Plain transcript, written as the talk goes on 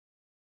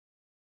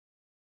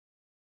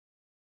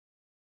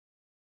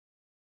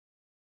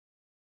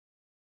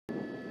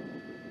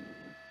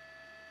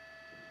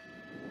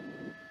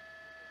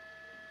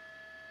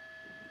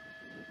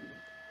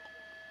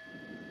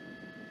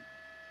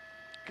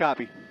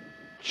Copy.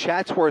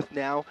 Chatsworth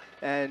now,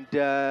 and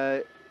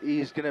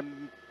he's going to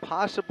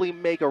possibly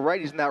make a right.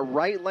 He's in that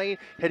right lane,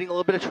 hitting a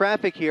little bit of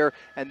traffic here,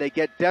 and they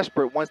get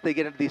desperate once they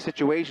get into these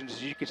situations.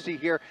 As you can see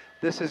here,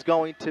 this is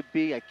going to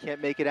be, I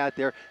can't make it out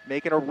there,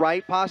 making a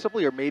right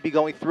possibly, or maybe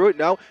going through it.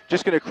 No,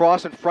 just going to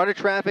cross in front of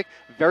traffic.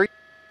 Very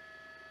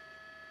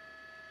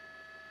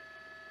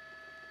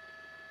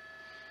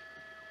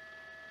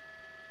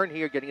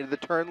here, getting into the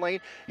turn lane.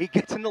 He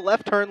gets in the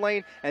left turn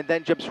lane and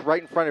then jumps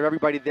right in front of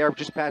everybody there.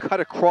 Just cut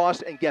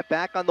across and get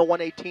back on the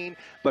 118.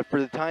 But for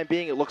the time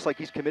being, it looks like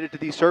he's committed to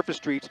these surface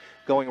streets,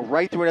 going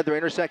right through another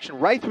intersection,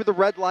 right through the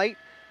red light.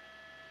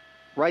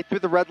 Right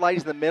through the red light.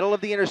 He's in the middle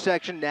of the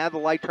intersection. Now the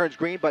light turns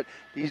green, but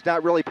he's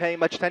not really paying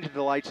much attention to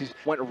the lights. He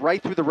went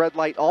right through the red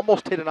light,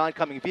 almost hit an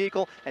oncoming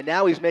vehicle, and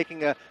now he's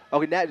making a.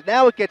 Okay,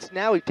 now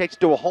he takes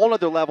it to a whole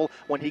other level.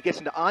 When he gets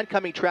into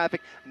oncoming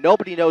traffic,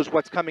 nobody knows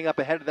what's coming up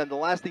ahead of them. The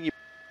last thing you.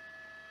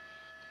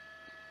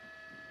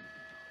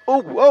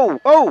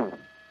 Oh!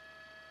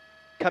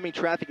 Coming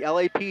traffic,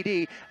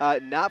 LAPD,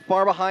 not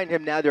far behind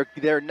him now.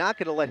 They're not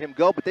going to let him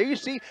go. But there you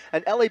see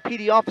an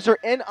LAPD officer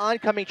in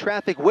oncoming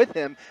traffic with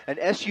him, an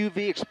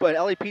SUV, an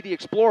LAPD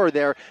Explorer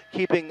there,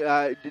 keeping,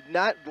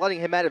 not letting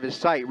him out of his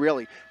sight,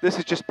 really. This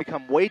has just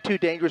become way too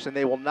dangerous, and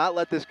they will not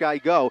let this guy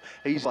go.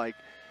 He's like,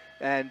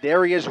 and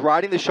there he is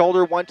riding the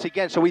shoulder once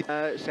again. So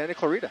Santa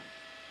Clarita.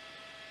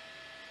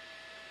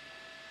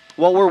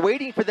 Well, we're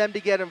waiting for them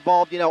to get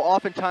involved. You know,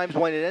 oftentimes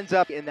when it ends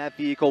up in that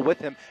vehicle with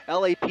him,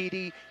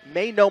 LAPD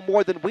may know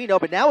more than we know,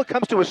 but now it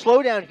comes to a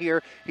slowdown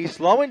here. He's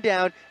slowing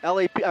down. Now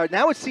it's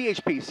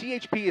CHP.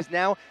 CHP is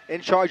now in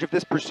charge of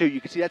this pursuit.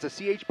 You can see that's a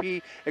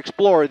CHP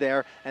Explorer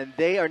there, and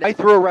they are right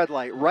through a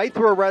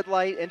red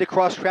light, into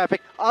cross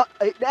traffic.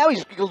 Now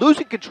he's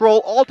losing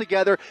control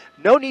altogether.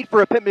 No need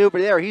for a pit maneuver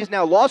there. He's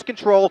now lost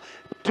control,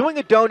 doing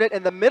a donut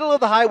in the middle of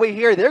the highway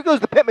here. There goes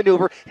the pit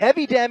maneuver.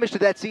 Heavy damage to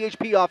that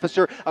CHP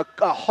officer.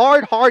 A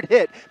hard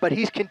hit, but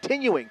he's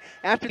continuing.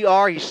 After the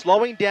R, he's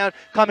slowing down,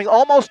 coming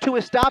almost to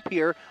a stop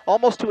here.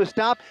 Almost to a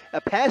stop. A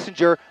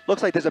passenger,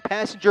 looks like there's a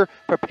passenger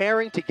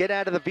preparing to get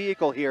out of the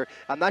vehicle here.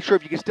 I'm not sure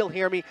if you can still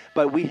hear me,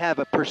 but we have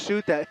a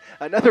pursuit,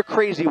 another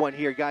crazy one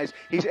here, guys.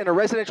 He's in a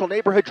residential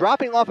neighborhood,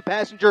 dropping off a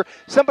passenger.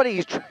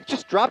 Somebody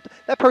just dropped,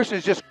 that person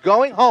is just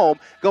going home,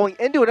 going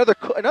into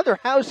another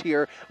house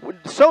here,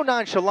 so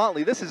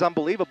nonchalantly. This is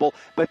unbelievable,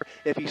 but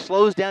if he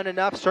slows down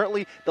enough,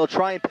 certainly they'll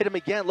try and pit him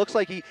again. Looks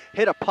like he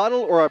hit a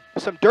puddle or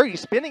some dirt. He's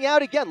spinning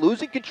out again,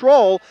 losing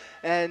control,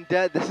 and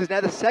this is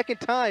now the second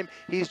time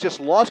he's just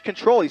lost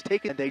control. He's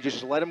taken, and they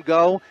just let him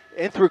go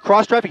in through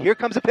cross traffic. Here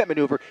comes a pit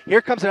maneuver.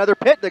 Here comes another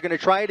pit. They're going to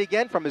try it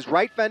again from his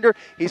right fender.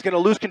 He's going to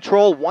lose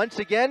control once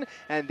again,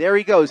 and there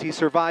he goes. He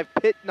survived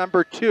pit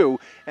number 2,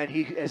 and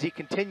as he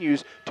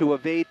continues to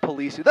evade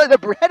police.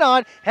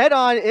 Head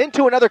on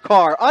into another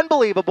car.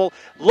 Unbelievable.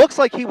 Looks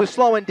like he was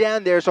slowing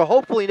down there, so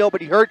hopefully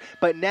nobody hurt,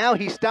 but now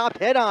he stopped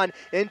head on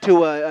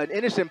into an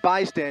innocent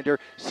bystander.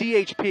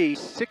 CHP,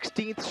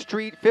 16th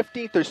Street,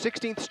 15th or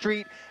 16th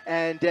Street,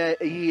 and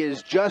he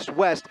is just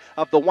west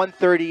of the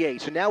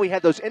 138. So now we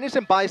have those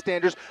innocent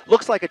bystanders.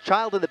 Looks like a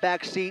child in the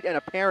back seat and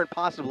a parent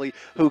possibly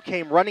who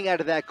came running out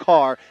of that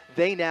car.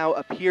 They now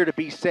appear to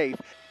be safe.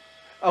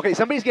 Okay,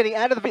 somebody's getting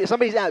out of the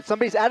somebody's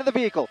out of the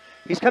vehicle.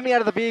 He's coming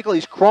out of the vehicle.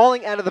 He's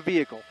crawling out of the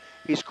vehicle.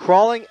 He's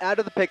crawling out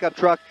of the pickup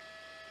truck.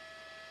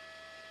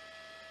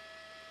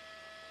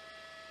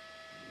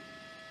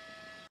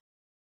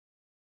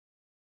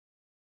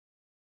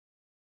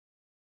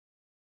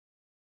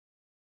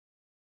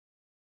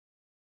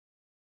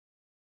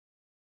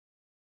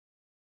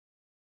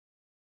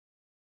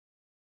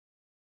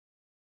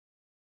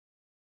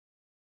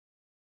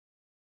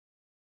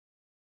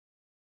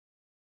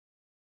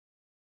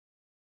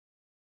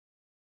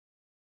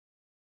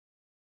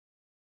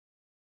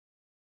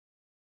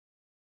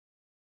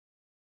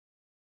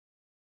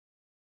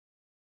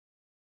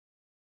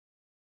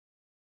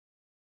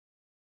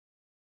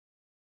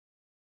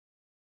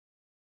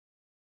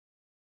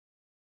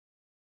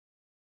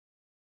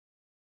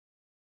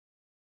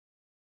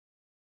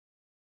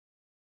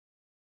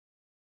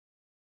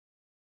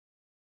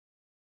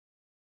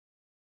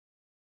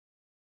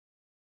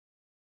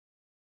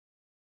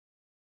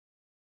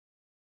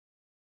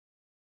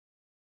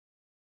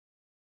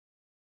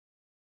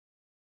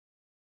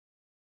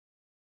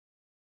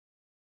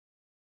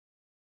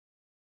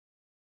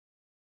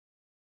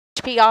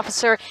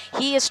 Officer,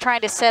 he is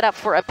trying to set up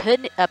for a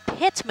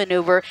pit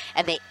maneuver,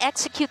 and they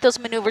execute those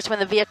maneuvers when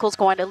the vehicle is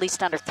going at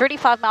least under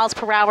 35 miles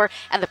per hour,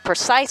 and the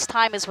precise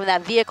time is when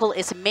that vehicle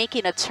is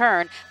making a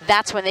turn.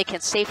 That's when they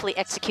can safely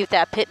execute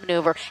that pit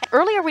maneuver. And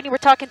earlier when you were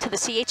talking to the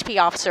CHP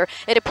officer,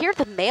 it appeared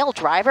the male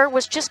driver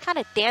was just kind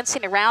of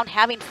dancing around,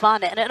 having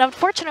fun, and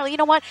unfortunately, you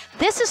know what?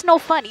 This is no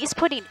fun. He's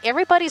putting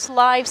everybody's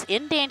lives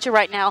in danger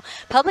right now.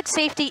 Public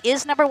safety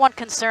is #1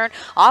 concern.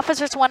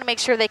 Officers want to make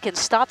sure they can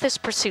stop this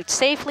pursuit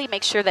safely,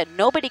 make sure that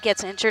nobody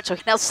gets injured. So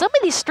now some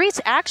of these streets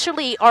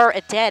actually are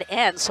a dead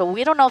end, so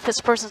we don't know if this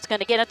person's going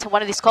to get into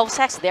one of these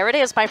cul-de-sacs. There it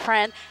is, my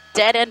friend.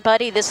 Dead end,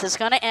 buddy. This is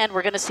going to end.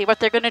 We're going to see what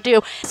they're going to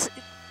do.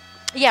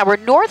 Yeah, we're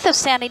north of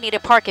Santa Anita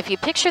Park. If you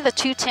picture the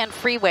 210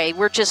 freeway,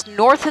 we're just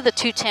north of the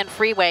 210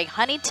 freeway.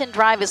 Huntington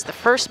Drive is the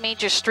first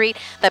major street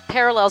that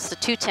parallels the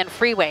 210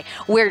 freeway.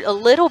 We're a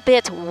little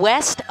bit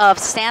west of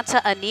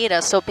Santa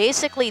Anita, so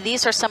basically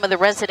these are some of the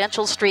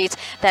residential streets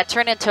that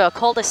turn into a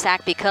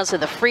cul-de-sac because of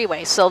the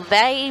freeway. So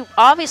they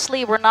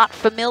obviously were not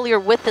familiar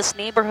with this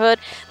neighborhood.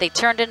 They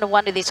turned into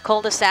one of these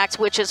cul-de-sacs,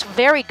 which is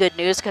very good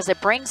news because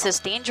it brings this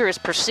dangerous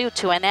pursuit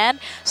to an end.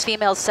 This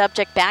female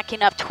subject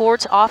backing up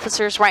towards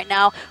officers right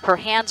now.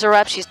 Her hands are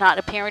up. She's not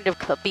appearing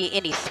to be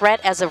any threat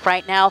as of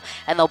right now,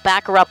 and they'll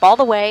back her up all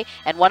the way,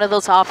 and one of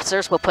those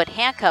officers will put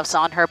handcuffs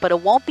on her, but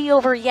it won't be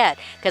over yet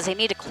because they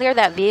need to clear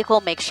that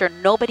vehicle, make sure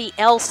nobody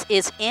else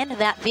is in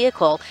that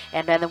vehicle,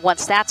 and then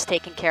once that's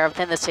taken care of,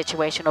 then the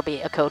situation will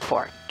be a code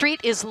 4.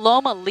 Street is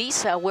Loma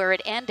Lisa, where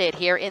it ended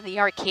here in the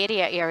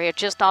Arcadia area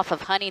just off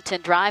of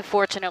Huntington Drive.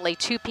 Fortunately,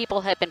 2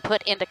 people have been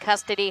put into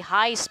custody.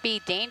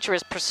 High-speed,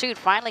 dangerous pursuit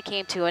finally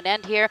came to an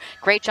end here.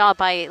 Great job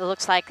by, it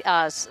looks like,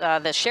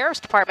 the Sheriff's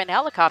Department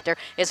helicopter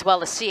as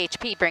well as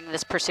CHP bringing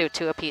this pursuit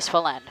to a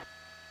peaceful end.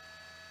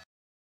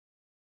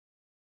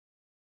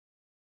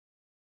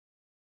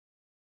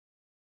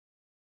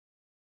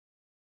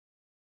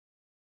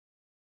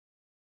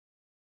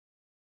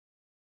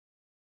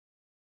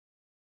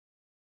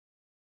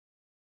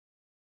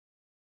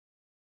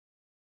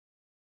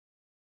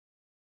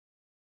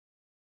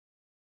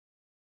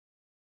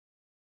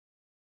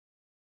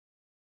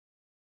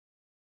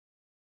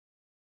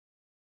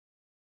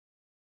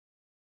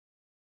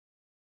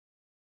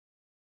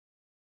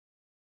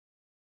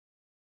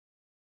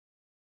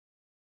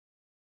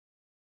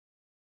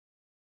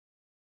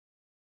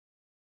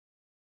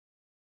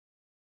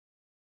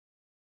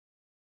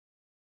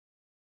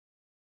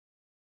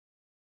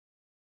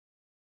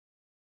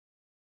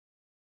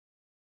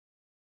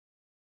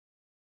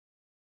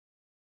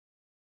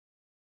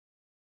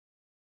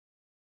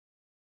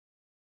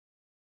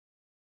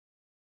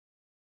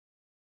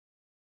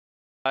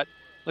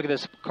 Look at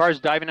this, cars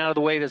diving out of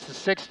the way. This is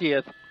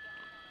 60th,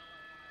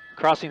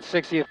 crossing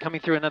 60th,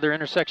 coming through another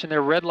intersection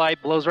there. Red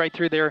light blows right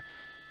through there.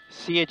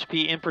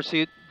 CHP in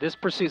pursuit. This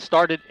pursuit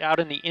started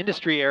out in the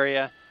industry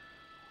area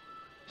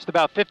just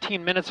about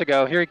 15 minutes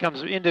ago. Here he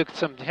comes into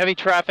some heavy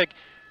traffic.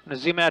 I'm going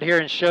to zoom out here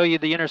and show you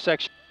the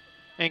intersection.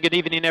 And good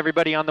evening,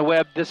 everybody on the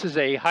web. This is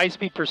a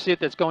high-speed pursuit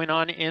that's going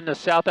on in the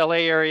South LA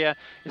area.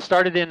 It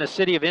started in the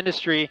city of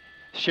Industry.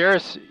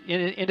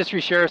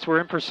 Industry sheriffs were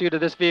in pursuit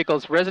of this vehicle.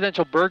 It's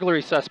residential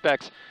burglary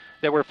suspects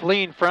that were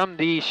fleeing from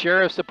the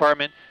sheriff's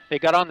department. They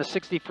got on the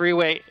 60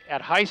 freeway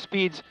at high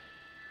speeds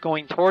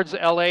going towards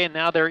LA, and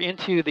now they're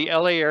into the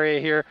LA area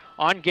here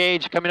on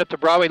Gage coming up to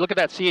Broadway. Look at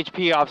that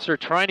CHP officer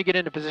trying to get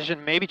into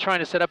position, maybe trying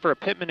to set up for a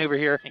pit maneuver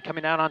here and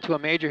coming out onto a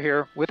major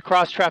here with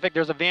cross traffic.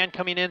 There's a van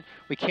coming in.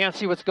 We can't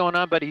see what's going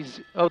on, but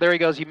oh, there he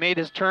goes. He made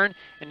his turn,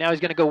 and now he's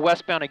going to go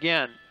westbound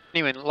again.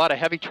 Anyway, a lot of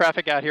heavy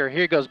traffic out here.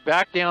 Here he goes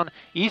back down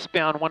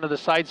eastbound one of the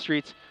side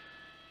streets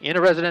in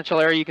a residential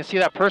area. You can see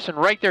that person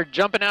right there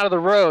jumping out of the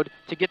road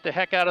to get the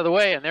heck out of the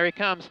way, and there he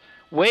comes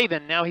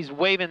waving. Now he's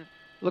waving.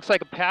 Looks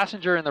like a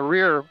passenger in the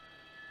rear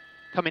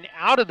coming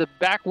out of the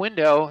back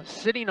window,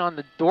 sitting on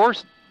the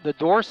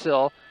door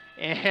sill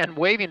and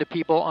waving to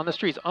people on the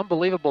streets.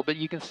 Unbelievable, but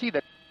you can see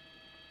that.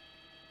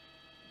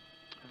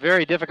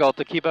 Very difficult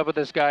to keep up with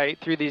this guy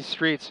through these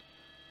streets.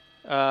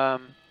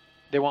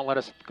 They won't let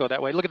us go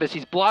that way. Look at this.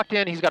 He's blocked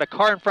in. He's got a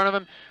car in front of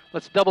him.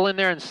 Let's double in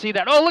there and see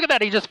that. Oh, look at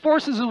that. He just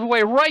forces his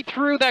way right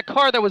through that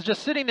car that was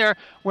just sitting there.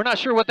 We're not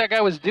sure what that guy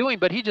was doing,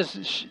 but he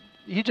just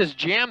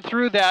jammed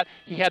through that.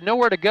 He had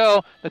nowhere to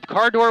go. The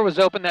car door was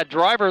open. That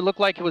driver looked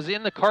like he was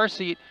in the car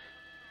seat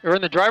or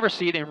in the driver's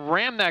seat and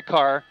rammed that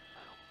car.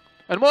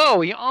 And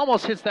whoa, he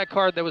almost hits that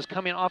car that was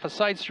coming off a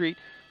side street.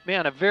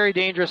 Man, a very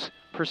dangerous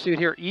pursuit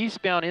here.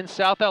 Eastbound in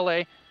South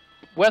LA.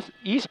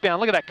 Eastbound,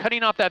 look at that,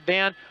 cutting off that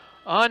van.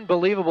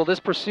 Unbelievable. This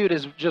pursuit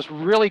is just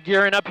really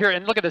gearing up here.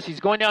 And look at this.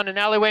 He's going down an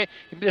alleyway.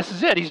 This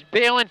is it. He's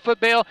bailing, foot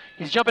bail.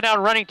 He's jumping out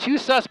and running. 2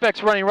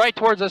 suspects running right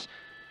towards us.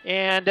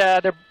 And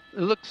it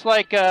looks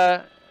like 2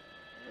 of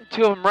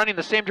them running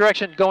the same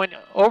direction, going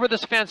over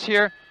this fence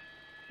here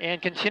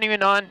and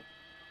continuing on.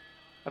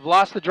 I've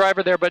lost the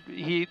driver there, but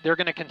they're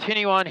going to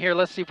continue on here.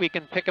 Let's see if we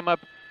can pick him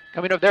up.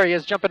 Coming over there, he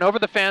is jumping over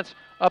the fence,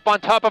 up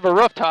on top of a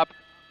rooftop,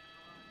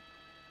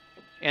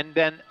 and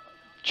then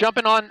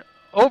jumping on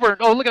over.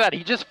 Oh, look at that.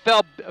 He just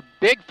fell. A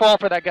big fall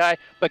for that guy,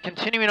 but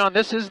continuing on.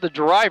 This is the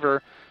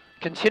driver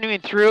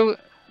continuing through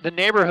the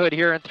neighborhood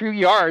here and through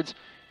yards,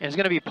 and is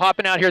going to be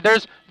popping out here.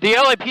 There's the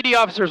LAPD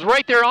officers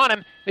right there on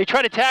him. They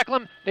try to tackle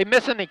him. They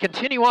miss him. They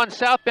continue on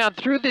southbound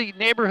through the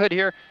neighborhood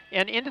here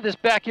and into this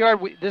backyard.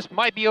 This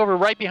might be over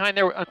right behind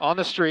there on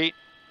the street.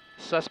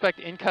 Suspect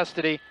in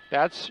custody.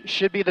 That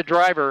should be the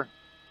driver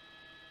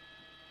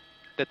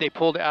that they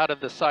pulled out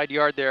of the side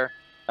yard there.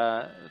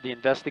 The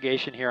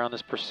investigation here on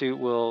this pursuit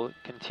will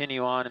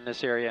continue on in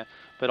this area,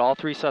 but all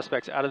 3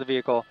 suspects out of the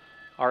vehicle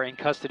are in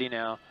custody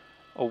now.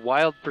 A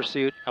wild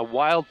pursuit, a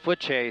wild foot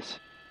chase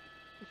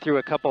through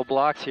a couple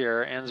blocks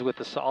here ends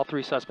with all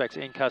 3 suspects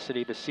in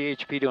custody. The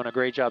CHP doing a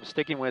great job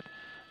sticking with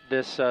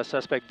this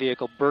suspect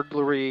vehicle.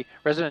 Burglary,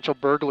 residential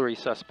burglary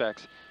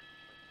suspects.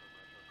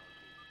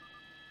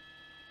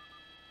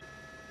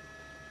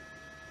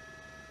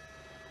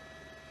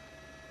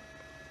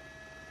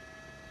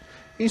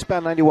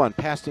 Eastbound 91,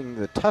 passing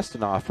the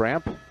Tustin off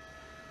ramp.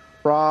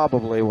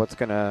 Probably what's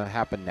going to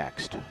happen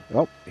next.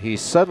 Oh,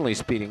 he's suddenly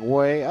speeding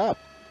way up.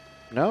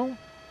 No?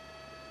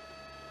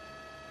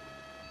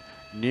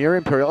 Near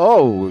Imperial.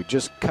 Oh,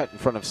 just cut in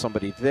front of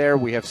somebody there.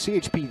 We have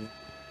CHP.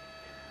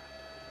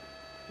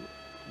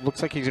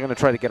 Looks like he's going to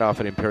try to get off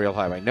at Imperial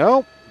Highway.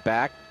 No,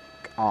 back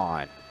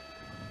on.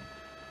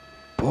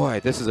 Boy,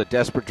 this is a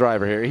desperate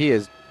driver here. He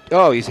is.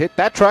 Oh, he's hit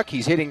that truck.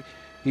 He's hitting.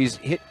 He's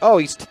hit. Oh,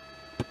 he's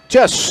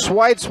just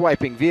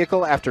swiping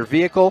vehicle after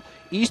vehicle.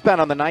 Eastbound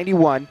on the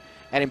 91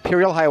 at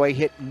Imperial Highway.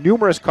 Hit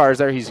numerous cars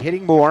there. He's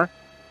hitting more.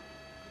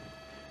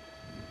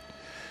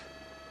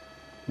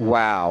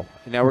 Wow.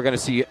 And now we're going to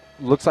see,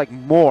 looks like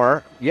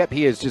more. Yep,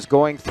 he is just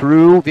going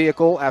through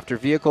vehicle after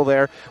vehicle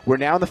there. We're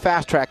now in the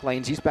fast track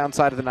lanes, eastbound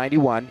side of the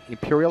 91,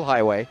 Imperial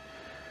Highway.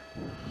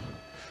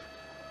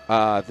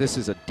 This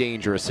is a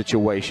dangerous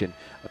situation.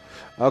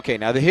 Okay,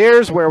 now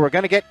here's where we're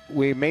going to get,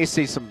 we may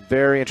see some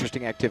very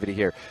interesting activity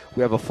here.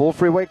 We have a full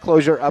freeway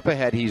closure up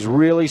ahead. He's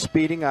really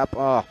speeding up.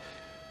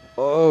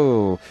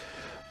 Oh.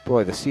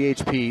 Boy, the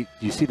CHP,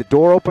 you see the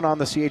door open on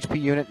the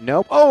CHP unit?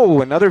 Nope. Oh,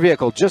 another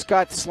vehicle just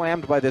got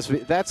slammed by this.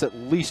 That's at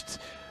least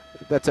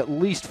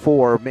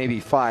 4,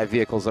 maybe 5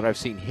 vehicles that I've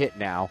seen hit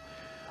now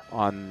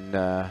on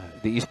the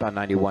eastbound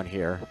 91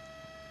 here.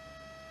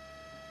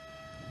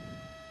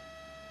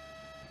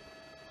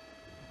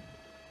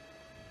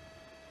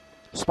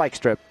 Spike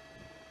strip.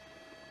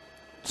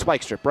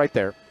 Spike strip right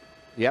there.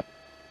 Yep.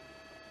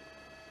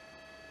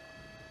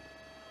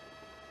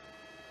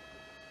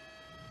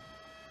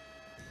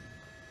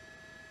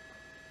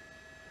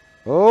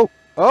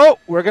 Oh,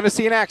 we're going to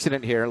see an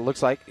accident here. It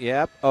looks like,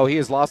 yep. Oh, he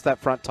has lost that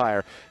front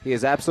tire. He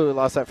has absolutely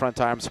lost that front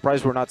tire. I'm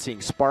surprised we're not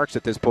seeing sparks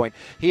at this point.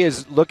 He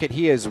is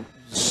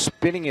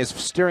spinning his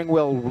steering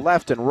wheel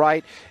left and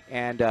right,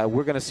 and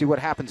we're going to see what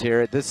happens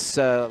here. This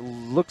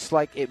looks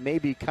like it may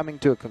be coming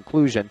to a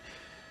conclusion.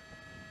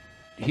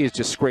 He is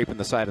just scraping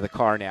the side of the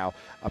car now,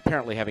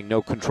 apparently having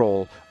no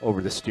control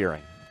over the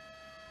steering.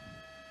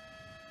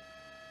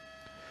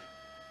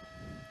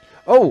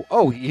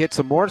 Oh, he hit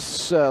some more,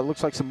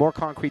 looks like some more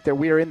concrete there.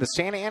 We are in the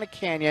Santa Ana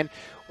Canyon.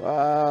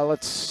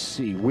 Let's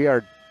see. We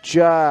are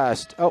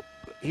just,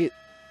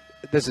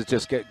 this is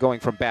just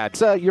going from bad.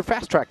 Your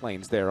fast track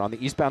lanes there on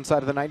the eastbound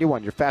side of the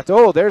 91.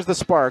 Oh, there's the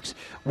sparks.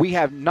 We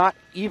have not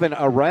even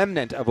a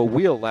remnant of a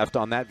wheel left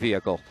on that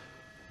vehicle.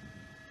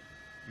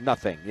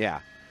 Nothing, yeah.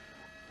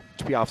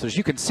 Officers,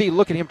 you can see,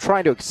 look at him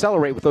trying to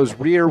accelerate with those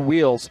rear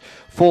wheels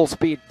full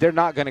speed. They're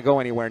not going to go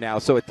anywhere now.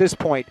 So at this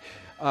point,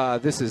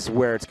 this is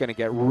where it's going to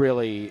get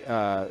really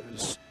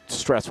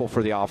stressful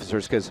for the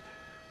officers because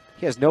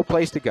he has no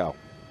place to go.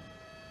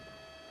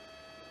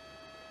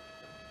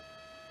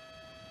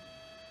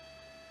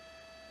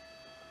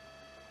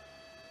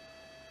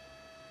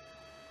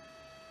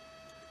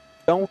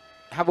 Don't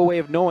have a way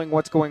of knowing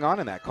what's going on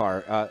in that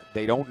car.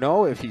 They don't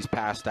know if he's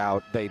passed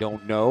out. They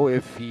don't know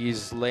if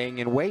he's laying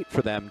in wait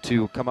for them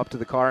to come up to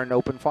the car and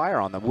open fire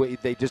on them.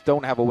 They just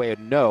don't have a way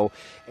to know.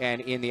 And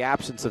in the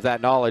absence of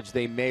that knowledge,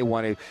 they may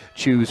want to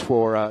choose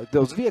for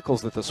those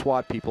vehicles that the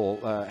SWAT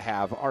people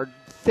have are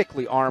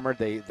thickly armored.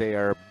 They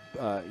are,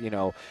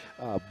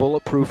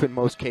 bulletproof in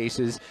most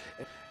cases.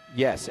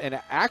 Yes, and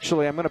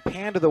actually I'm going to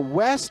pan to the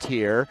west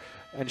here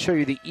and show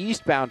you the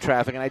eastbound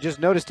traffic. And I just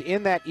noticed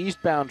in that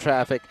eastbound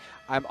traffic,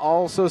 I'm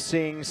also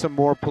seeing some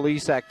more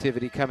police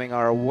activity coming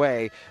our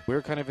way.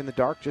 We're kind of in the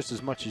dark just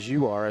as much as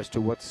you are as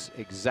to what's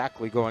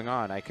exactly going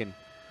on. I can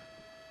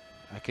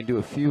do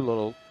a few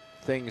little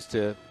things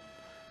to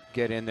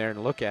get in there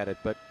and look at it,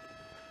 but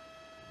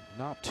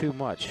not too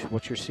much.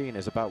 What you're seeing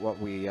is about what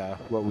we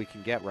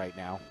can get right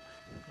now.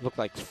 Look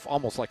like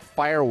almost like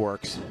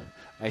fireworks.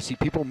 I see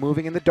people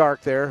moving in the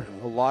dark there.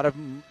 A lot of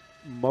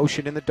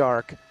motion in the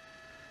dark.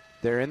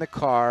 They're in the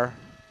car.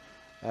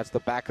 That's the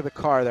back of the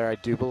car there, I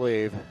do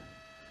believe.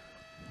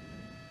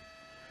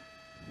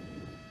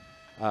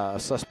 A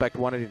suspect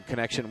wanted in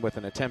connection with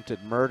an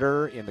attempted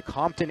murder in the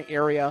Compton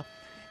area,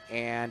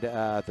 and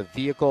the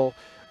vehicle,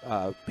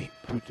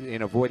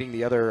 in avoiding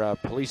the other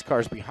police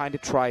cars behind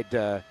it,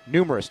 tried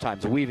numerous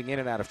times, weaving in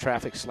and out of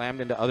traffic,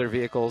 slammed into other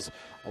vehicles.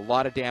 A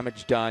lot of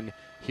damage done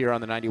here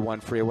on the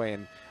 91 freeway,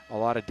 and a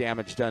lot of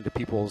damage done to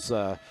people's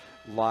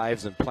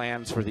lives and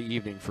plans for the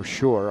evening for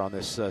sure on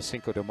this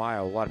Cinco de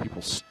Mayo. A lot of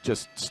people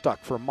just stuck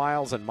for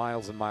miles and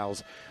miles and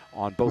miles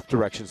on both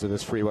directions of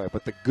this freeway.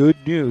 But the good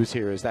news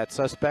here is that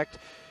suspect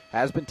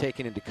has been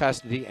taken into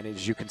custody, and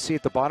as you can see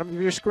at the bottom of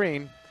your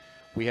screen,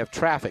 we have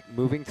traffic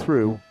moving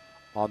through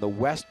on the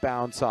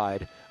westbound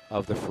side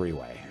of the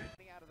freeway.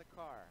 Out of the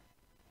car.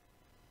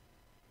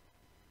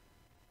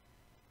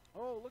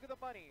 Oh, look at the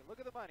money. Look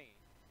at the money.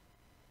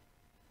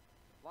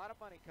 A lot of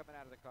money coming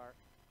out of the car.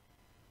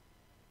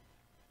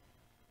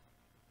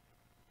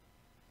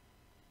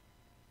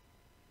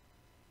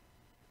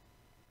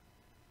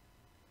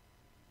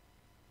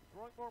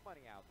 throwing more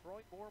money out,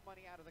 throwing more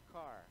money out of the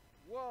car.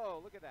 Whoa,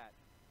 look at that.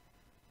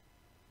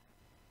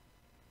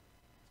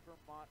 It's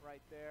Vermont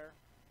right there.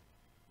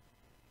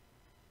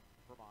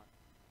 Vermont.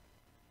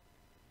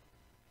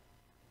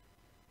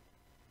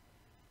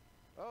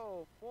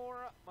 Oh,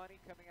 more money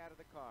coming out of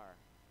the car.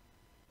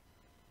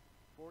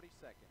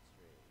 42nd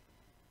Street.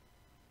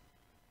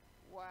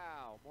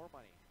 Wow, more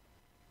money.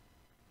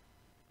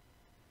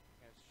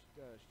 And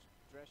a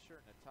dress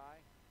shirt and a tie.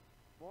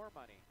 More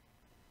money.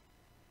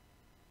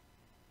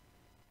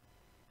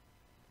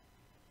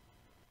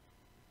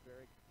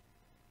 Very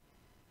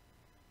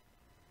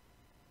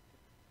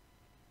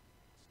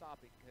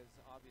stopping because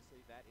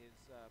obviously that is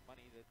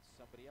money that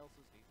somebody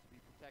else's needs to be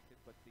protected,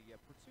 but the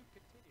pursuit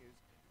continues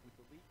with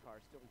the lead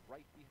car still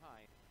right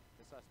behind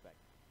the suspect.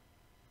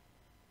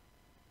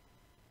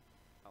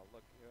 Oh,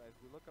 look, as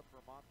we look up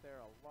Vermont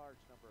there, a large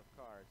number of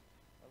cars,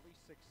 at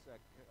least 6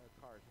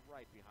 cars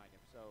right behind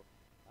him. So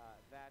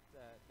that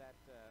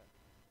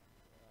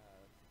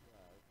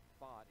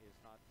bot is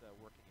not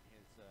working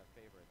in his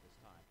favor at this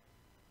time.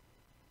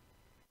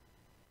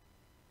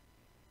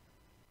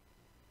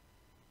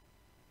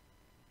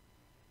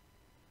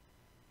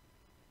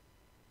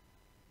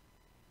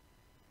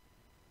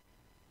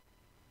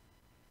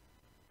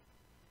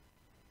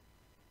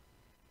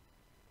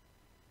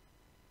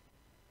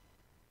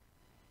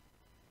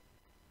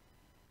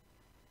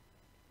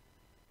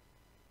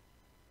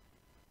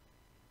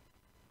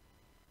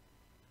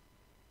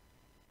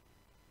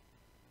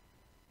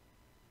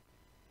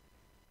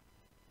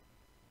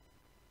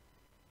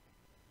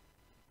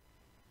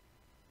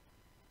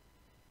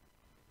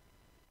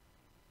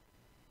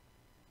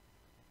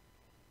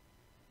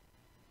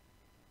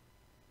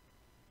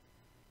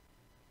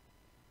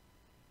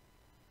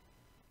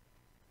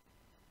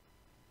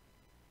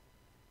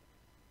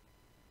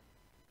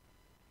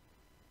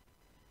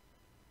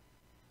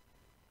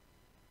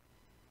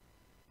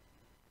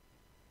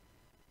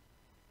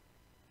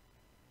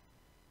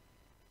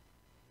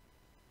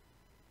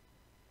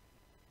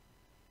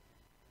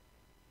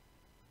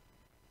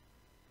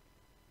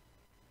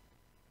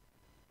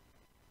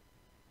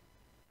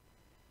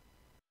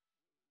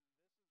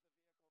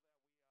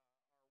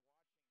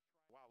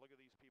 Wow, look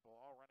at these people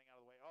all running out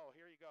of the way. Oh,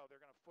 here you go.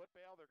 They're going to foot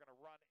bail. They're going to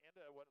run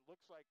into what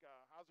looks like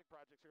housing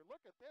projects here.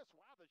 Look at this.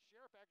 Wow, the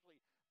sheriff actually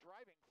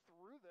driving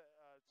through the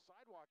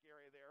sidewalk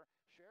area there.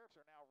 Sheriffs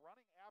are now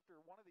running after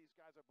one of these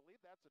guys. I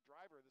believe that's the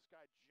driver. This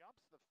guy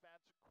jumps the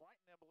fence quite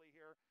nimbly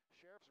here.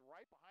 Sheriff's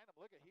right behind him.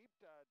 Look at he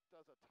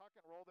does a tuck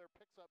and roll there,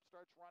 picks up,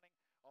 starts running.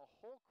 A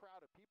whole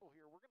crowd of people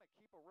here. We're going to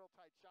keep a real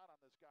tight shot on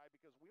this guy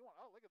because we want,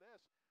 oh, look at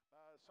this.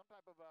 Some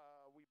type of,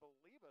 we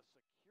believe, a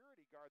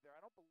security guard there.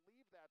 I don't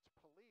believe that's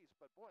police,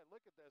 but boy,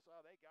 look at this.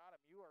 Oh, they got him.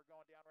 You are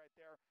going down right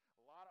there.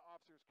 A lot of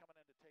officers coming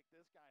in to take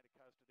this guy into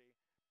custody,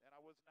 and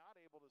I was not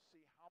able to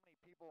see how many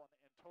people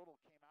in total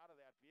came out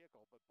of that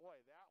vehicle, but boy,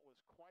 that was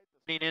quite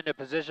the... Into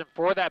position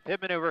for that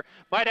pit maneuver.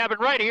 Might happen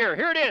right here.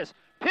 Here it is.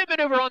 Pit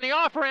maneuver on the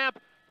off-ramp.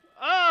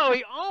 Oh,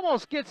 he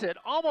almost gets it.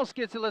 Almost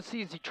gets it. Let's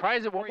see. He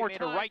tries it one more time.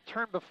 He made a right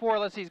turn before.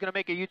 Let's see. He's going to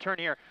make a U-turn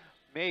here.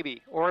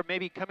 Maybe. Or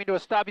maybe coming to a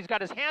stop. He's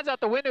got his hands out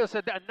the window.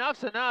 Said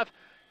enough's enough.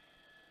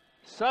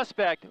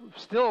 Suspect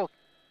still.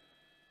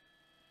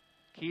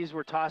 Keys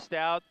were tossed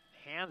out.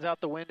 Hands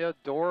out the window.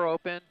 Door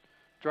open.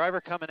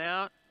 Driver coming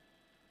out.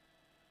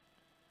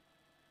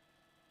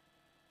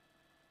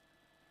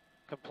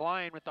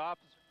 Complying with the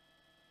officer.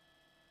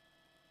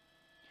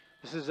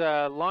 This is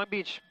Long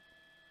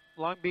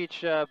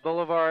Beach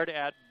Boulevard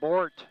at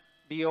Bort,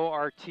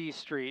 B-O-R-T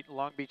Street,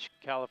 Long Beach,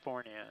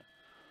 California.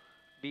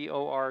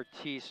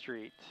 B-O-R-T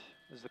Street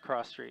is the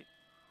cross street.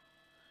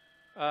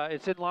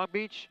 It's in Long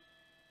Beach.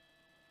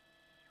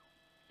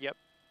 Yep.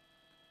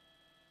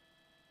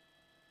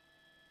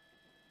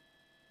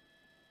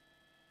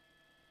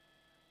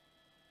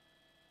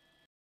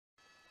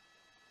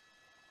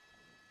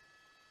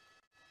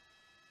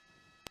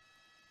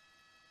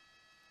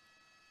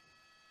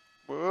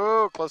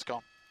 Whoa, close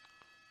call.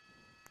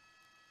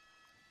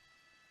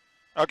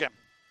 Okay.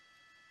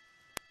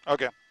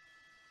 Okay.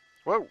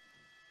 Whoa.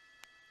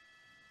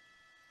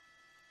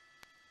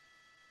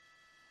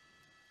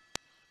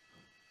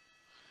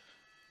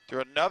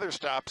 Through another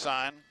stop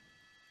sign.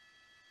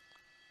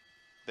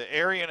 The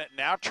area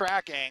now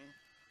tracking.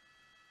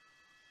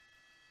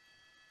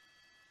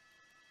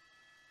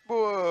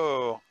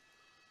 Whoa.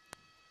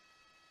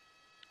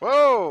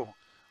 Whoa.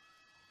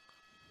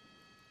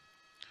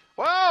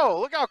 Whoa,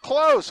 look how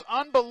close.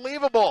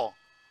 Unbelievable.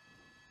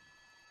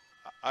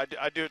 I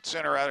do it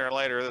sooner rather than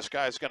later. This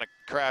guy's going to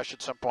crash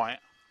at some point.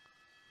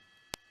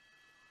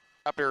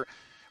 Up here,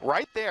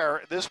 right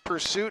there, this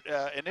pursuit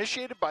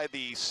initiated by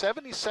the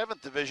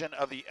 77th Division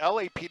of the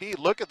LAPD.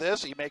 Look at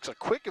this. He makes a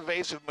quick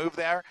evasive move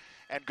there,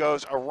 and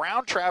goes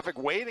around traffic,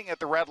 waiting at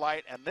the red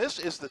light. And this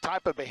is the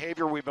type of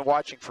behavior we've been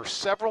watching for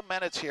several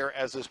minutes here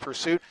as this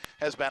pursuit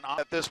has been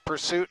on. This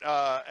pursuit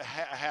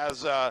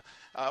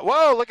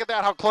whoa, look at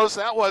that, how close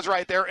that was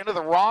right there, into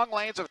the wrong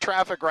lanes of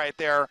traffic right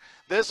there.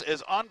 This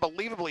is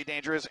unbelievably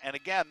dangerous, and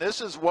again,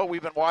 this is what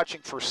we've been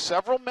watching for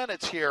several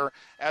minutes here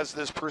as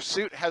this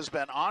pursuit has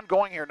been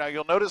ongoing here. Now,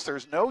 you'll notice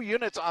there's no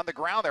units on the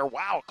ground there.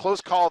 Wow,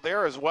 close call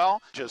there as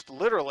well. Just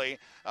literally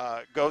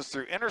goes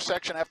through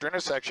intersection after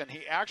intersection.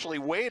 He actually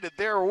waited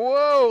there.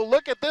 Whoa,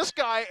 look at this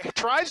guy. He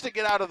tries to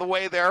get out of the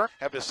way there.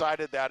 Have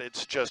decided that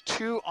it's just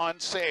too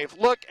unsafe.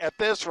 Look at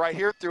this right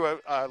here through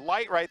a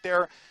light right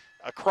there.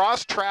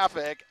 Across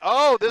traffic.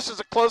 Oh, this is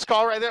a close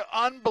call right there.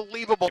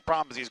 Unbelievable. The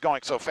problem is he's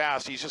going so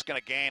fast, he's just going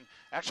to gain.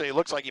 Actually, it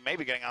looks like he may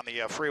be getting on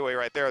the freeway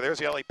right there. There's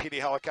the LAPD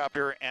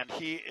helicopter, and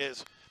he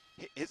is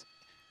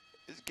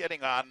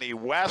getting on the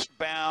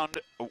westbound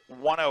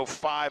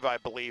 105, I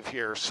believe,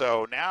 here.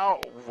 So now,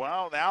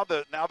 well, now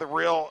the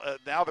real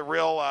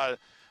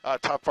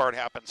tough part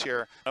happens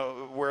here,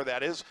 where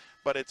that is.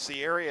 But it's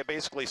the area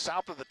basically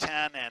south of the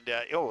 10, and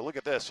oh, look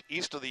at this,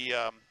 east of the.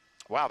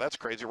 Wow, that's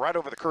crazy. Right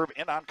over the curb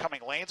in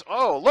oncoming lanes.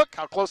 Oh, look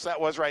how close that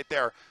was right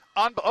there.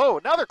 Oh,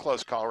 another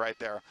close call right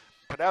there.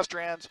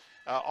 Pedestrians,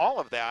 all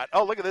of that.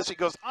 Oh, look at this. He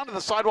goes onto the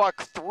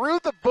sidewalk through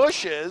the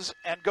bushes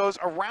and goes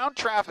around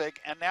traffic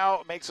and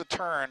now makes a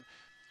turn.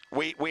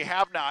 We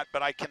have not,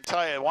 but I can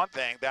tell you one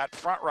thing, that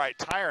front right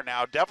tire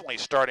now definitely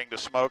starting to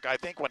smoke. I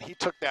think when he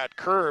took that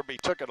curb, he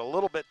took it a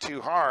little bit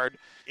too hard.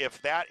 If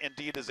that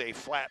indeed is a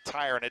flat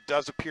tire, and it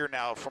does appear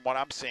now from what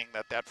I'm seeing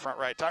that front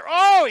right tire,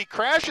 oh, he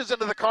crashes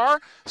into the car.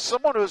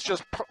 Someone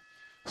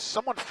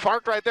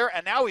parked right there,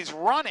 and now he's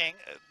running.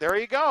 There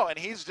you go, and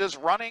he's just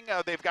running.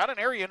 They've got an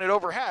air unit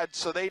overhead,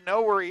 so they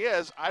know where he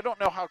is. I don't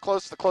know how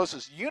close the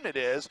closest unit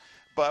is,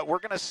 but we're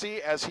going to see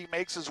as he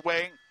makes his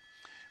way.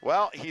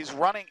 Well, he's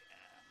running.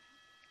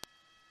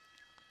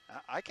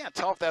 I can't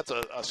tell if that's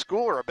a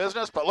school or a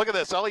business, but look at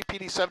this.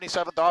 LAPD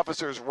 77th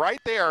officers right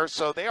there,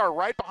 so they are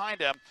right behind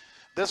him.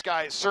 This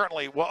guy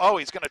certainly, well, oh,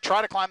 he's going to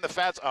try to climb the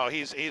fence. Oh,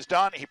 he's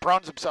done. He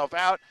prones himself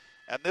out,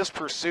 and this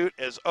pursuit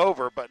is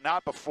over, but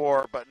not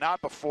before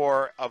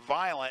a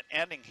violent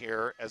ending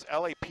here as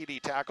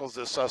LAPD tackles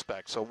this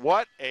suspect. So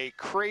what a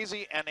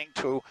crazy ending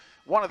to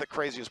one of the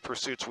craziest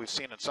pursuits we've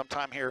seen in some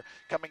time here,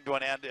 coming to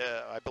an end,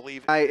 I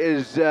believe.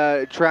 Is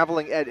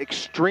traveling at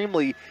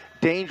extremely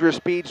dangerous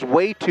speeds,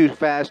 way too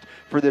fast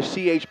for the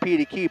CHP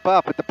to keep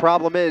up. But the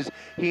problem is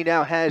he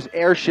now has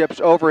airships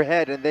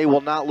overhead, and they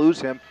will not lose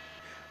him.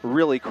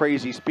 Really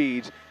crazy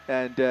speeds,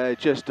 and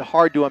just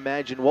hard to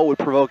imagine what would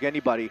provoke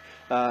anybody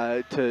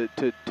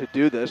to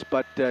do this.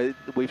 But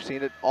we've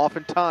seen it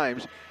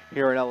oftentimes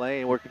here in LA,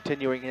 and we're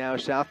continuing now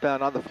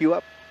southbound on the few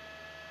up.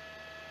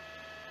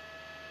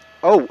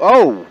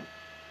 Oh!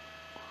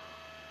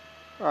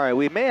 All right,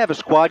 we may have a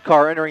squad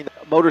car entering. The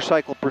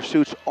motorcycle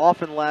pursuits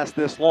often last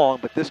this long,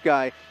 but this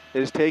guy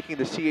is taking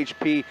the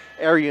CHP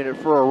air unit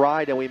for a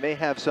ride, and we may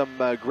have some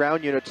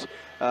ground units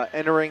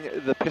entering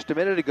just a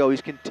minute ago.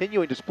 He's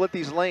continuing to split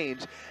these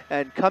lanes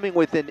and coming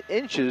within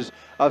inches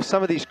of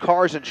some of these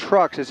cars and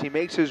trucks as he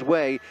makes his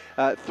way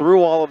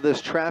through all of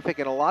this traffic,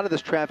 and a lot of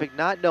this traffic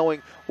not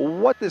knowing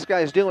what this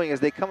guy is doing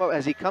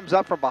as he comes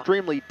up from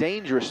extremely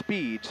dangerous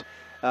speeds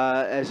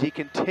as he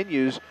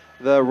continues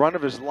the run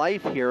of his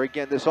life here.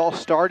 Again, this all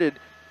started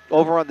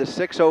over on the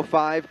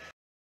 605.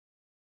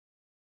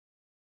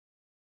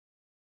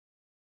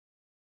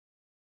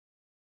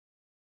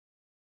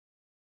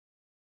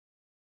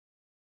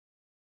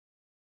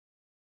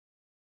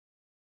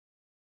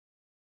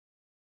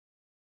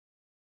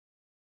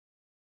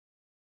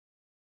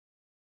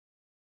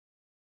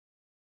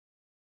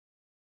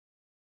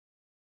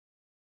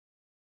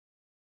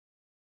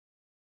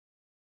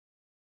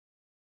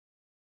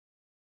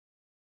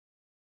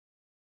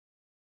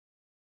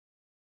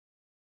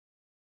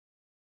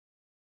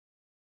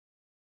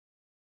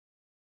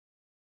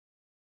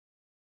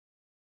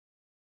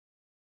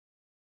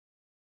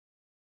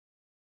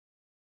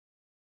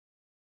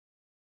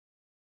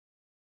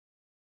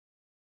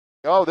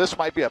 Oh, this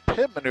might be a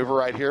pit maneuver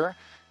right here.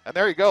 And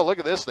there you go. Look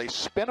at this. They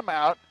spin him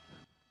out,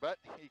 but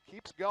he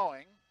keeps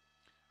going.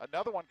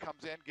 Another one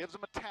comes in, gives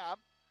him a tap,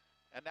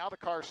 and now the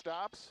car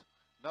stops.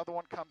 Another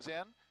one comes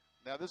in.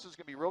 Now this is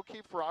going to be real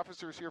key for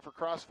officers here for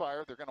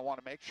crossfire. They're going to want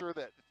to make sure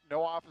that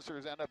no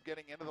officers end up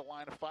getting into the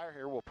line of fire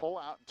here. We'll pull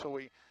out until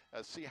we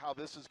see how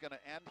this is going to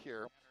end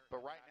here.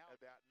 But right now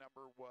that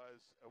number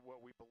was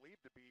what we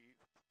believe to be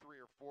 3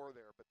 or 4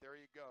 there. But there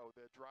you go.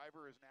 The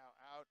driver is now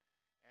out.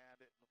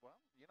 And, well,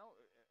 you know,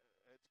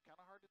 it's kind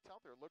of hard to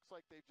tell there. It looks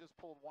like they've just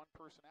pulled one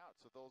person out.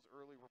 So those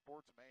early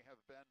reports may have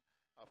been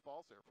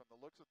false there. From the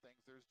looks of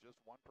things, there's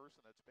just one person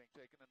that's being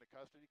taken into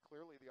custody.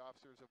 Clearly, the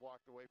officers have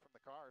walked away from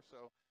the car.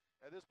 So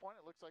at this point,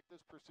 it looks like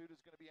this pursuit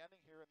is going to be ending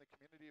here in the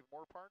community of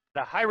Moore Park.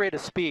 At a high rate of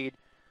speed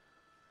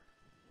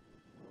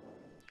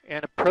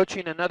and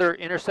approaching another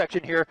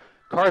intersection here.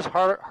 Car's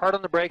hard on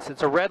the brakes.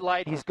 It's a red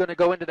light. He's going to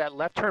go into that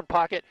left turn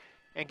pocket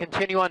and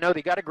continue on. No,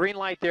 they got a green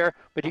light there,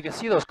 but you can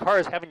see those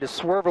cars having to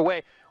swerve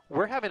away.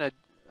 We're having a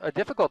a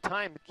difficult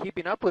time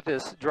keeping up with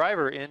this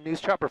driver in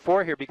News Chopper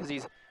 4 here because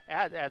he's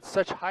at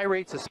such high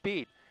rates of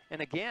speed. And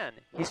again,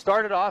 he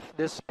started off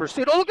this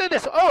pursuit. Oh, look at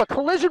this. Oh, a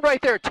collision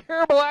right there.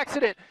 Terrible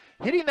accident.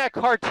 Hitting that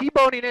car,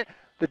 T-boning it.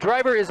 The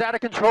driver is out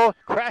of control,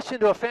 crashed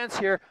into a fence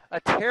here. A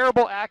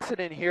terrible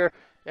accident here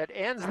that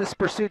ends this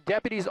pursuit.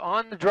 Deputies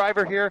on the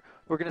driver here.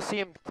 We're going to see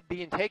him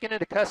being taken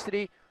into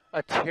custody.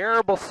 A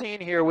terrible scene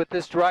here with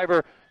this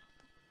driver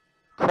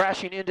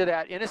crashing into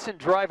that innocent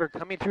driver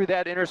coming through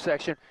that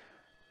intersection.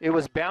 It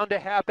was bound to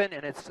happen,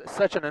 and it's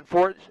such an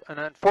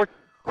unfortunate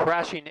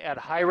crashing at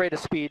high rate of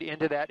speed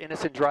into that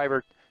innocent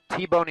driver,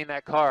 T-boning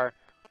that car,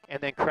 and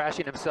then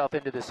crashing himself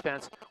into this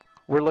fence.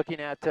 We're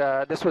looking at,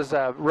 this was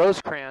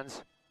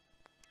Rosecrans,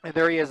 and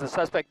there he is, the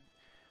suspect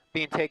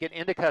being taken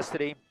into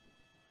custody.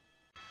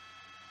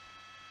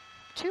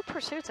 2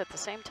 pursuits at the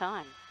same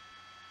time.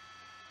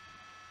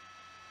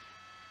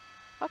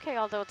 Okay,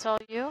 Aldo, it's all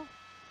you.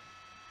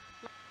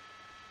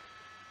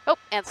 Oh,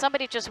 and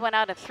somebody just went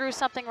out and threw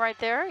something right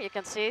there. You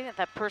can see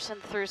that person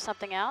threw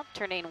something out,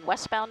 turning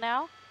westbound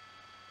now.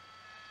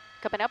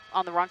 Coming up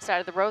on the wrong side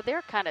of the road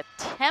there, kind of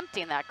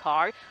tempting that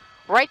car.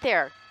 Right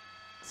there,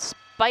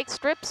 spike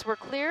strips were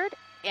cleared,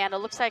 and it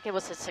looks like it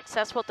was a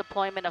successful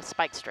deployment of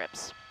spike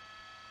strips.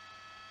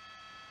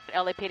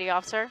 LAPD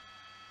officer,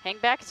 hang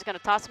back, he's going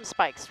to toss some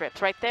spike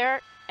strips right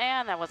there,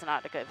 and that was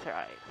not a good throw.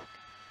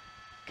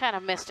 Kind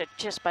of missed it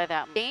just by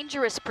that.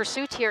 Dangerous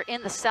pursuit here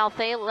in the South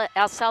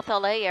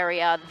LA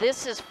area.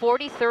 This is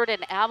 43rd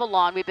and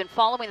Avalon. We've been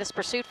following this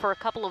pursuit for a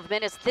couple of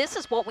minutes. This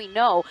is what we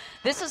know.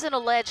 This is an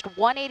alleged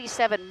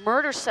 187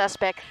 murder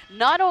suspect.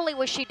 Not only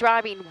was she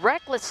driving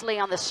recklessly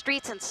on the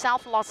streets in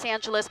South Los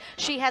Angeles,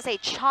 she has a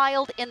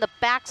child in the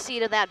back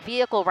seat of that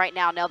vehicle right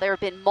now. Now, there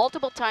have been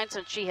multiple times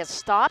when she has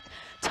stopped,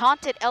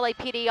 taunted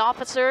LAPD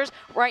officers.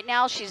 Right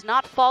now, she's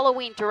not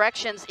following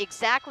directions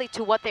exactly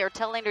to what they are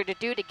telling her to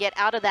do to get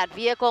out of that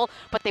vehicle,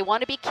 but they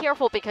want to be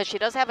careful because she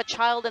does have a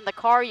child in the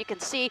car. You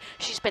can see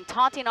she's been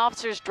taunting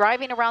officers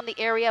driving around the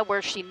area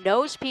where she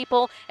knows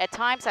people. At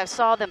times, I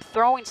saw them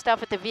throwing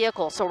stuff at the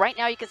vehicle. So right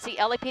now, you can see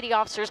LAPD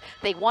officers,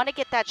 they want to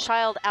get that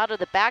child out of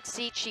the back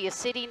seat. She is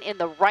sitting in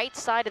the right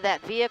side of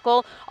that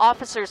vehicle.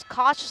 Officers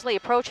cautiously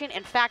approaching.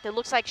 In fact, it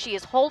looks like she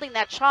is holding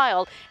that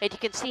child, and you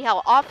can see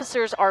how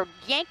officers are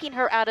yanking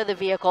her out of the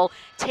vehicle,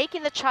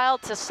 taking the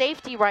child to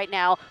safety right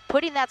now,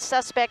 putting that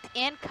suspect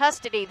in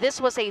custody. This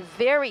was a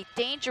very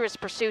dangerous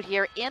pursuit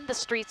here in the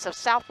streets of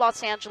South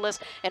Los Angeles,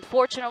 and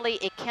fortunately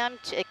it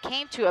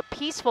came to a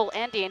peaceful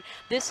ending.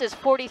 This is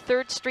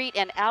 43rd Street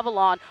and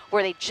Avalon,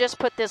 where they just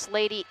put this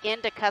lady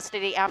into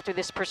custody after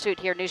this pursuit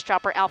here. News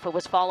Chopper Alpha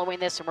was following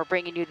this, and we're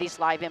bringing you these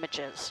live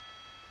images.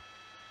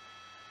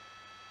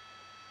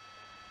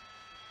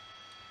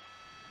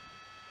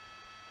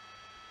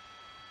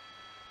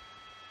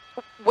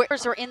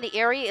 Where's are in the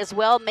area as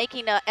well,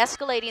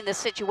 escalating the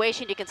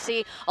situation. You can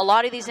see a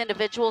lot of these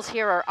individuals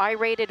here are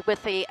irated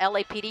with the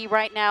LAPD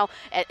right now.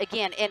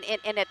 Again,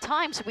 and at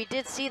times we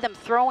did see them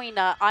throwing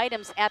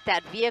items at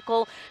that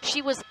vehicle.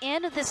 She was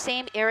in the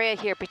same area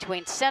here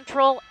between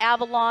Central,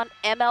 Avalon,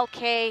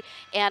 MLK,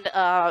 and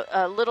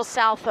a little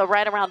south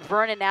right around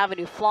Vernon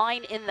Avenue,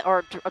 flying in,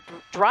 or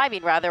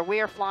driving rather. We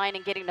are flying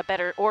and getting a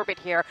better orbit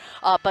here,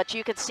 but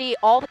you can see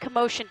all the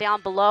commotion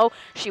down below.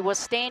 She was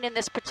staying in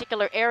this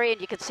particular area, and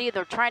you can see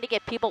they're trying to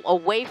get people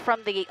away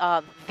from the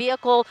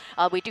vehicle.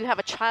 We do have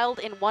a child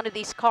in one of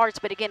these cars,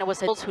 but again, it was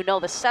those who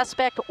know the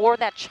suspect or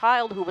that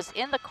child who was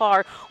in the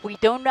car. We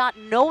do not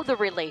know the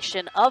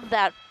relation of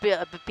that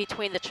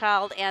between the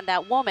child and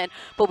that woman,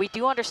 but we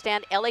do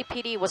understand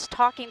LAPD was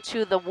talking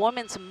to the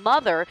woman's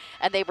mother,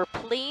 and they were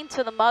pleading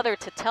to the mother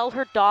to tell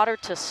her daughter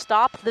to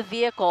stop the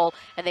vehicle,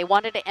 and they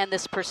wanted to end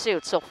this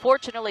pursuit. So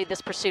fortunately,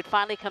 this pursuit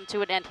finally come to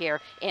an end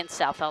here in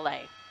South LA.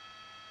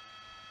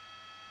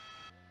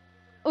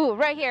 Ooh,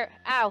 right here.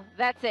 Ow,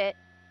 that's it.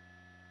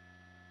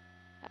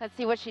 Let's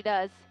see what she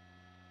does.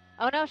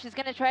 Oh no, she's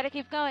gonna try to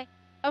keep going.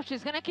 Oh,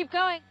 she's gonna keep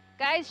going.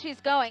 Guys,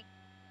 she's going.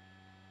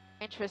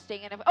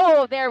 Interesting. And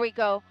oh, there we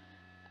go.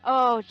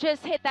 Oh,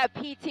 just hit that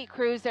PT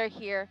Cruiser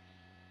here.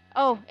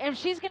 Oh, and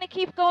she's gonna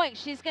keep going.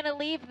 She's gonna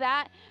leave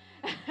that.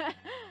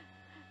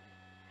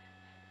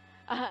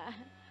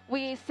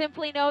 We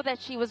simply know that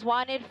she was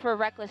wanted for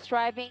reckless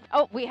driving.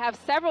 Oh, we have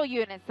several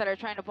units that are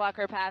trying to block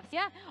her paths.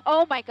 Yeah.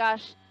 Oh my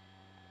gosh.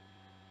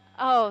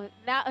 Oh,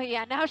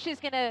 now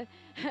she's gonna,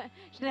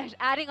 she's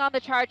adding on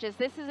the charges.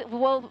 This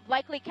will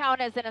likely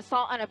count as an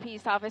assault on a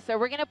peace officer.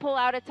 We're gonna pull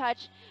out a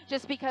touch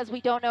just because we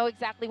don't know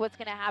exactly what's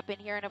gonna happen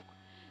here. And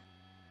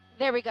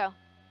there we go.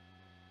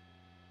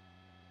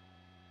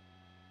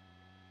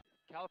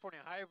 California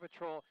Highway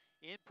Patrol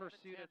in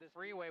pursuit of this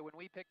freeway. When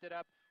we picked it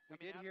up, we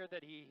did hear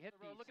that he hit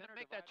the looking to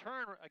make that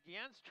turn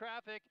against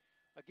traffic,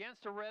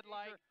 against a red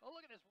light. Oh,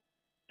 look at this.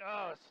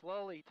 Oh,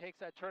 slowly takes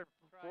that turn.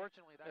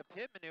 Fortunately, the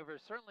pit maneuver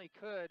certainly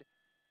could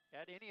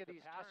at any of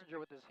these passenger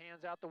with his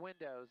hands out the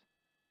windows,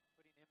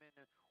 putting him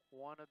in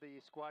one of the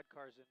squad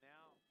cars. And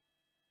now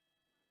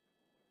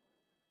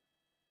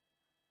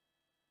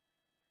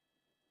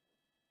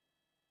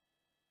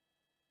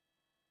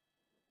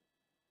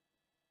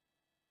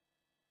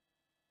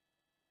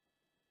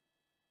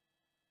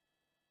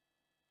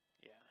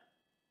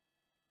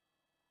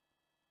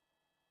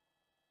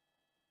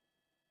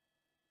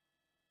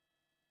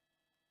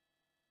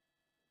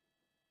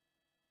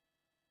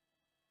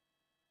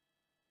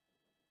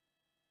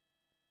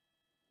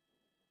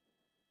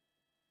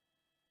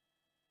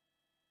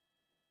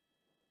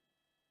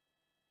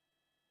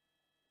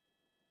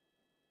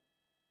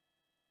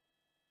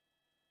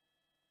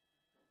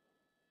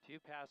 2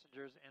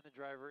 passengers and the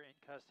driver in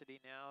custody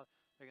now.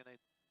 They're going to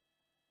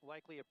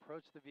likely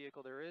approach the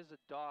vehicle. There is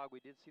a dog. We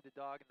did see the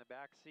dog in the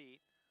back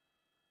seat.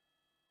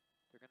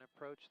 They're going to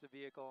approach the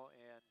vehicle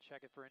and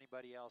check it for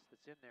anybody else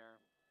that's in there.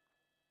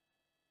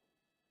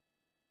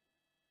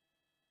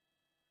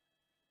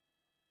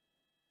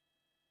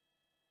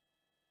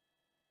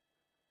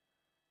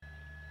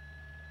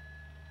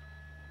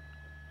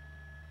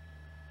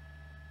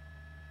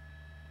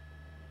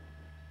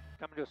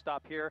 Coming to a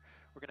stop here.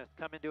 We're going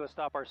to come into a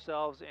stop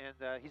ourselves,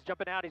 and he's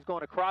jumping out. He's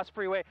going across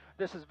freeway.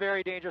 This is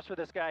very dangerous for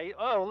this guy.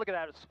 Oh, look at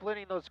that. It's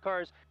splitting those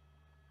cars.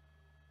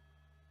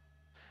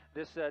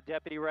 This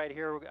deputy right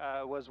here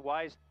was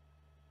wise.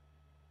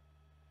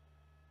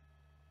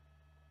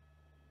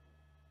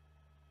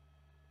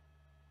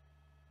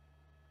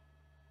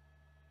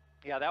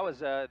 Yeah, that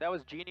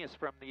was genius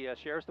from the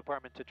sheriff's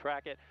department to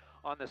track it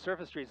on the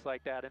surface streets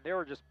like that, and they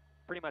were just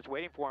pretty much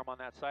waiting for him on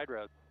that side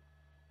road.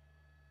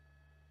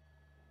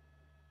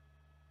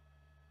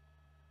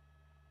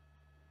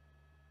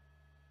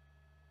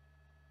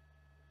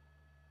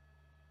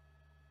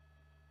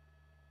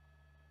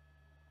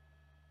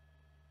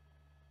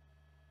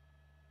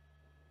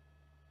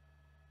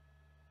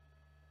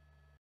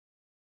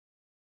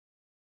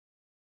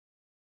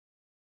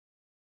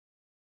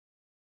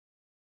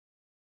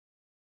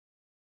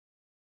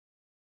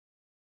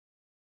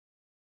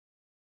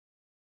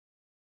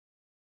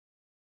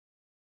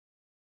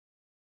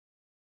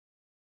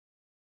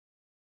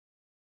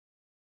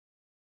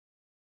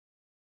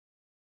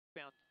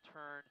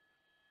 Turn,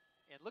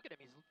 and look at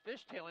him, he's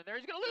fishtailing there.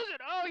 He's going to lose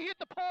it. Oh, he hit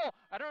the pole.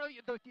 I don't know,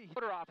 the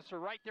motor officer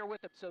right there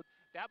with him. So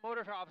that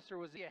motor officer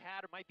was he a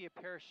hat, it might be a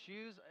pair of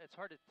shoes. It's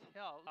hard to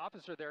tell.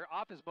 Officer there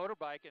off his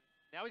motorbike, and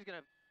now he's going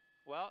to,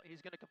 well,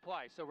 he's going to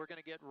comply. So we're going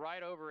to get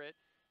right over it,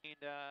 and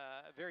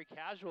very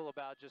casual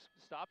about just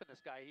stopping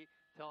this guy.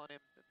 Telling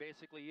him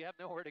basically, you have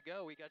nowhere to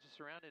go. We got you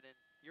surrounded, and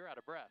you're out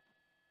of breath.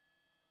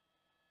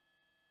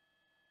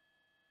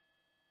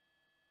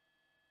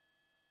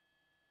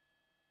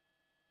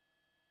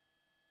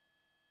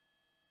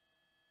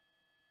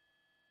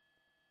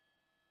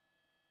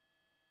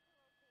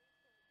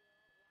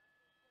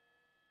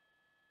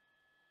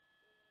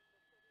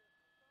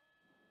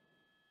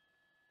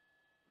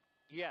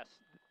 Yes.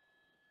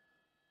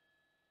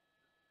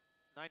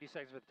 90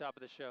 seconds at the top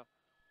of the show.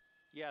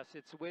 Yes,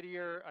 it's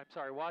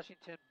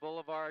Washington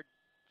Boulevard,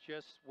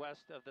 just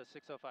west of the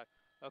 605.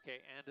 Okay,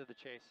 end of the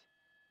chase.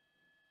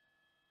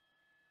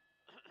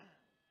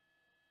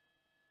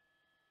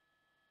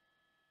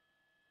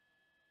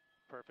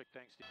 Perfect,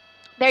 thanks.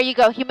 There you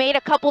go. He made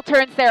a couple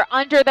turns there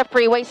under the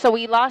freeway, so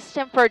we lost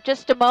him for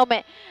just a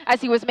moment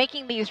as he was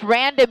making these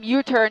random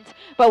U-turns.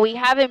 But we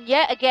have him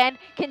yet again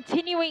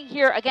continuing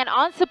here again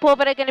on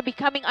Sepulveda, going to be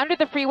coming under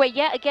the freeway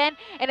yet again.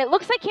 And it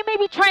looks like he may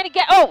be trying to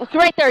get, oh,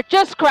 right there,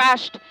 just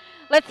crashed.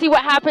 Let's see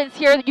what happens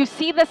here. You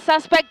see the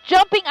suspect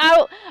jumping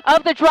out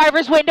of the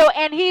driver's window,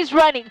 and he's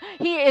running.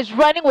 He is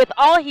running with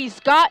all he's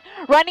got,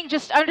 running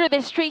just under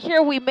this tree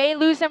here. We may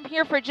lose him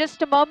here for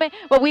just a moment,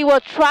 but we will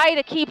try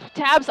to keep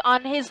tabs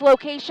on his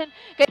location.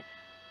 Good.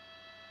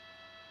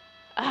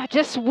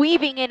 Just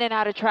weaving in and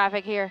out of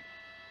traffic here.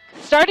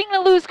 Starting to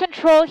lose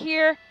control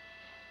here.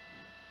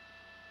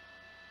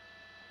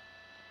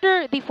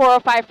 Under the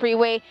 405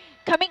 freeway.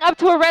 Coming up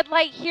to a red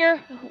light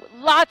here,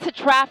 lots of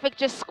traffic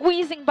just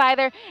squeezing by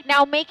there.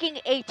 Now making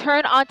a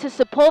turn onto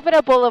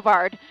Sepulveda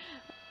Boulevard.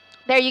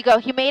 There you go.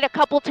 He made a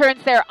couple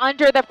turns there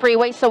under the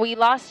freeway, so we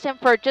lost him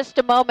for just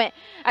a moment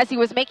as he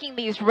was making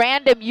these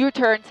random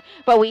U-turns.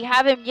 But we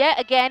have him yet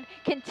again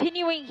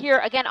continuing here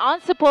again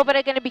on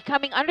Sepulveda, going to be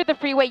coming under the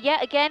freeway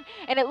yet again.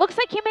 And it looks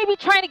like he may be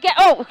trying to get,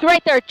 oh,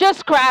 right there,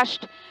 just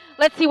crashed.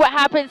 Let's see what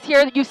happens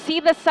here. You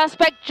see the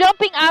suspect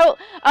jumping out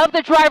of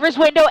the driver's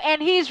window,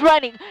 and he's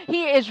running.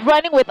 He is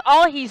running with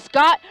all he's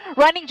got,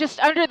 running just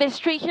under this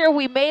tree here.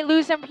 We may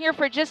lose him here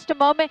for just a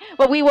moment,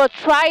 but we will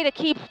try to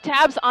keep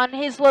tabs on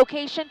his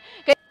location.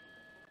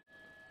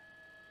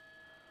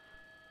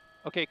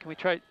 Okay, can we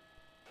try?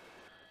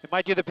 We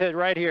might do the pit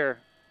right here.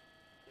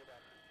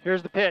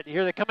 Here's the pit.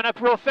 Here they're coming up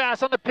real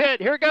fast on the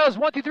pit. Here it goes.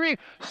 1, 2, 3.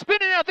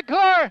 Spinning out the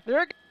car.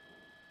 There it goes.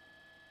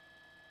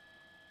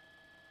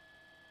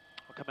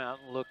 Come out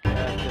and look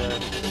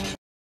at